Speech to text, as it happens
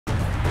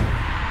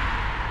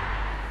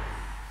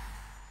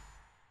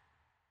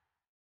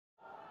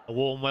A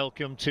warm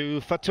welcome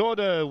to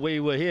Fatorda. We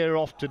were here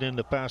often in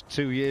the past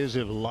 2 years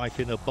of life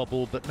in a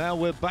bubble, but now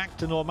we're back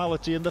to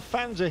normality and the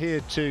fans are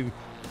here too,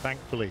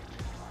 thankfully.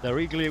 They're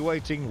eagerly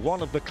awaiting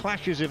one of the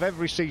clashes of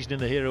every season in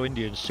the Hero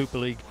Indian Super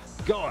League,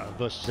 Goa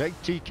versus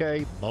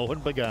ATK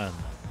Mohun Bagan.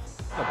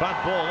 A bad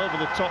ball over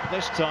the top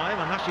this time,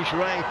 and Ashish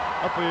Ray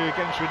up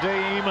against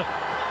Redeem.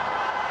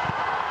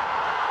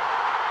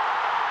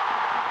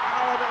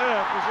 How on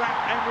earth has that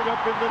ended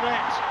up in the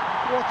net?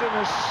 What an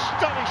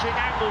astonishing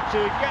angle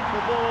to get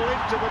the ball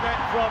into the net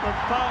from, and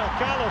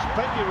Carlos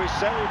Peña is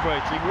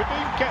celebrating.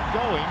 Redeem kept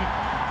going,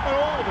 and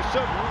all of a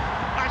sudden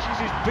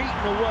Ashish is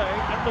beaten away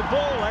and the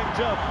ball ends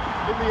up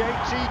in the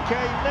ATK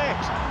net.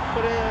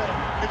 But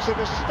it's an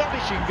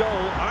astonishing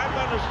goal.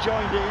 Aibanbha has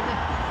joined in,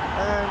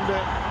 and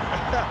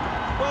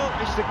well,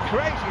 it's the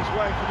craziest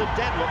way for the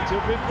deadlock to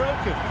have been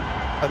broken.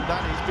 And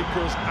that is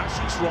because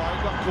Ashish Rai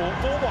got caught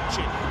ball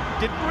watching.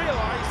 Didn't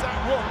realise that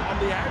run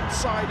on the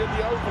outside of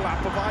the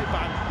overlap of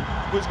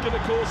Aibanbha was going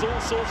to cause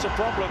all sorts of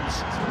problems.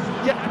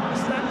 You have to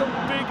stand up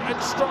big and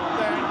strong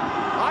there.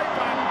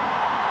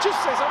 Aibanbha just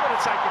says, I'm going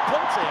to take a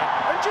punt here,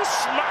 and just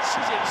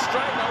smashes it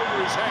straight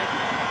over his head.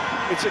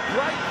 It's a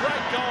great,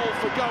 great goal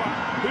for Goa,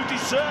 who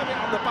deserve it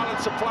on the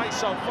balance of play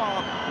so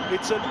far.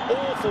 It's an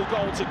awful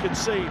goal to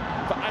concede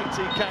for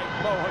ATK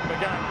Mohun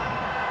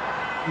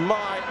Bagan.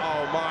 My,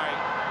 oh my.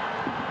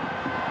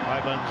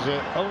 Aiban's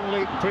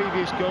only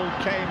previous goal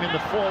came in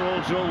the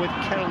 4-4 draw with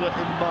Khel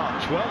in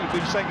March. Well, you've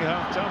been saying at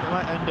half-time it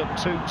might end up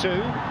 2-2.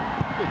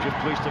 We're just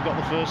pleased to have got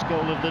the first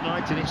goal of the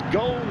night, and it's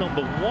goal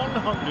number 100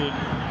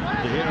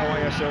 the Hero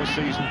ISL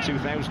season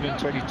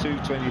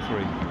 2022-23.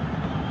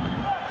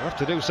 They'll have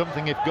to do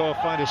something if Goa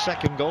find a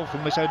second goal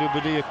from Miss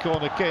Adubadia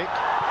corner kick.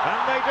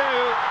 And they do!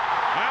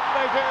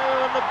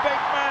 And the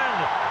big man,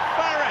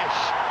 Faresh,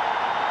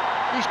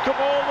 he's come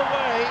all the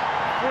way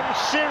from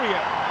Syria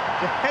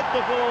to head the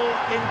ball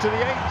into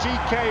the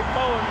ATK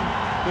Mohun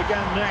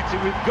Bagan net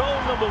with goal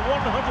number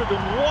 101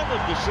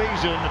 of the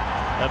season.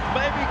 And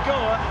maybe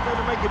Goa are going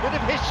to make a bit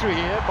of history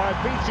here by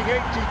beating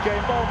ATK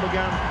Mohun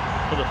Bagan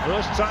for the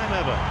first time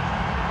ever.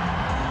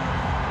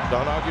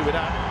 Don't argue with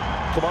that.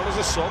 Come on as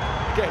a sub.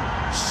 Again,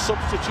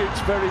 substitutes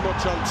very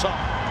much on top.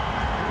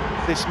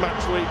 This match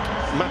week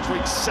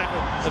 7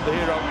 of the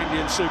Hero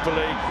Indian Super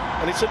League.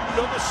 And it's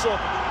another sub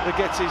that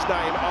gets his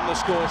name on the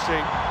score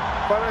sheet.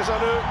 Arnaout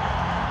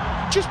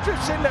just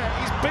drifts in there.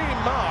 He's being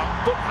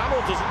marked, but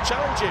Hamel doesn't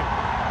challenge him.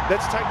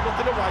 Let's take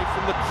nothing away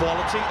from the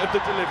quality of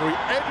the delivery.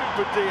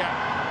 Everybody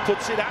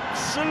puts it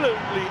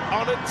absolutely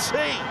on a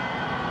tee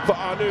for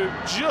Arnaout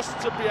just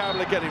to be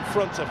able to get in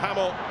front of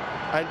Hamel.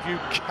 And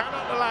you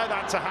cannot allow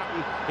that to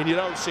happen in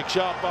your own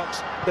 6-yard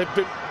box. They've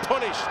been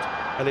punished,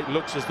 and it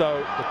looks as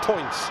though the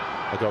points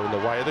are going the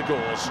way of the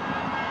Gauls.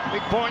 Big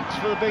points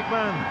for the big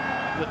man,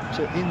 but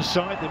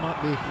inside they might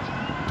be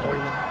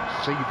boiling,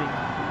 seething.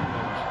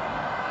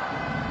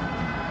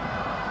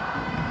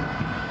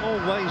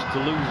 All ways to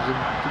lose and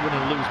to win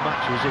and lose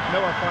matches. If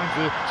Noah finds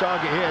the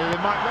target here,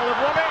 they might well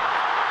have won it.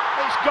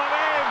 It's gone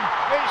in.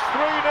 It's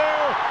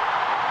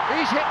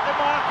 3-0. He's hit the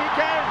mark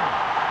again.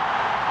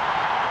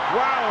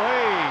 Wow,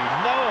 hey,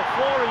 Noah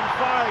 4 in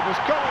 5 has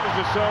come on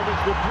as a sub.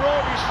 It's the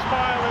broadest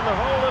smile in the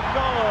whole of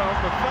Goa on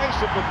the face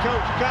of the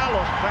coach,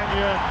 Carlos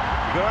Peña.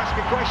 You can ask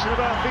a question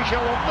about Fischel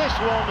on this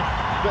one,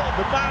 but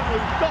the man who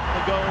got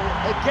the goal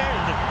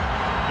again,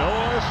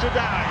 Noah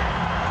Sadaoui.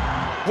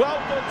 Well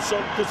done,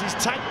 son, because he's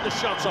taken the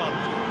shot on.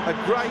 A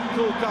great,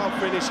 cool, calm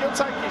finish. He'll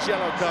take his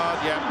yellow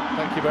card, yeah,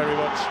 thank you very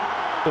much.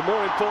 But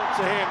more important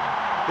to him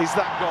is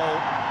that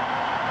goal.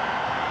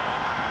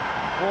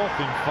 4th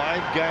in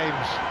 5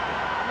 games.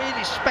 I mean,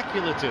 it's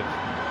speculative.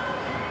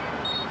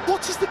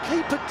 What is the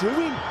keeper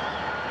doing?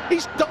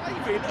 He's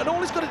diving, and all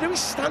he's got to do is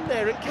stand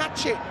there and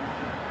catch it.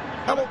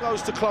 Hamel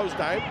goes to close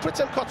down.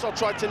 Pritam Kotal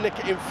tried to nick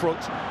it in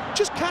front.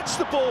 Just catch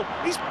the ball.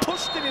 He's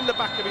pushed it in the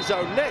back of his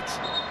own net.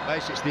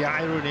 It's the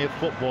irony of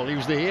football. He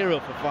was the hero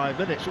for 5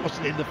 minutes.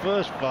 Wasn't in the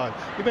first 5.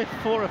 He made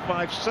 4 or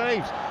 5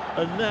 saves,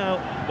 and now,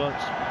 but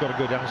got to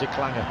go down as a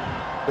clanger.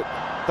 But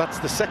that's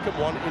the second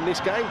one in this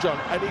game, John,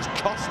 and he's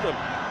cost them.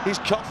 He's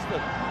cost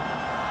them.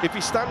 If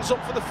he stands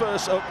up for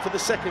the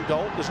second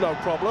goal, there's no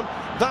problem.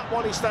 That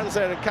one, he stands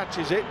there and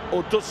catches it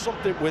or does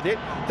something with it.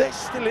 They're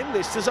still in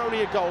this. There's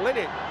only a goal in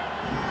it.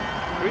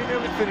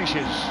 3-0 it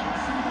finishes.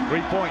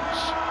 3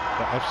 points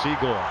for FC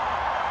Goa.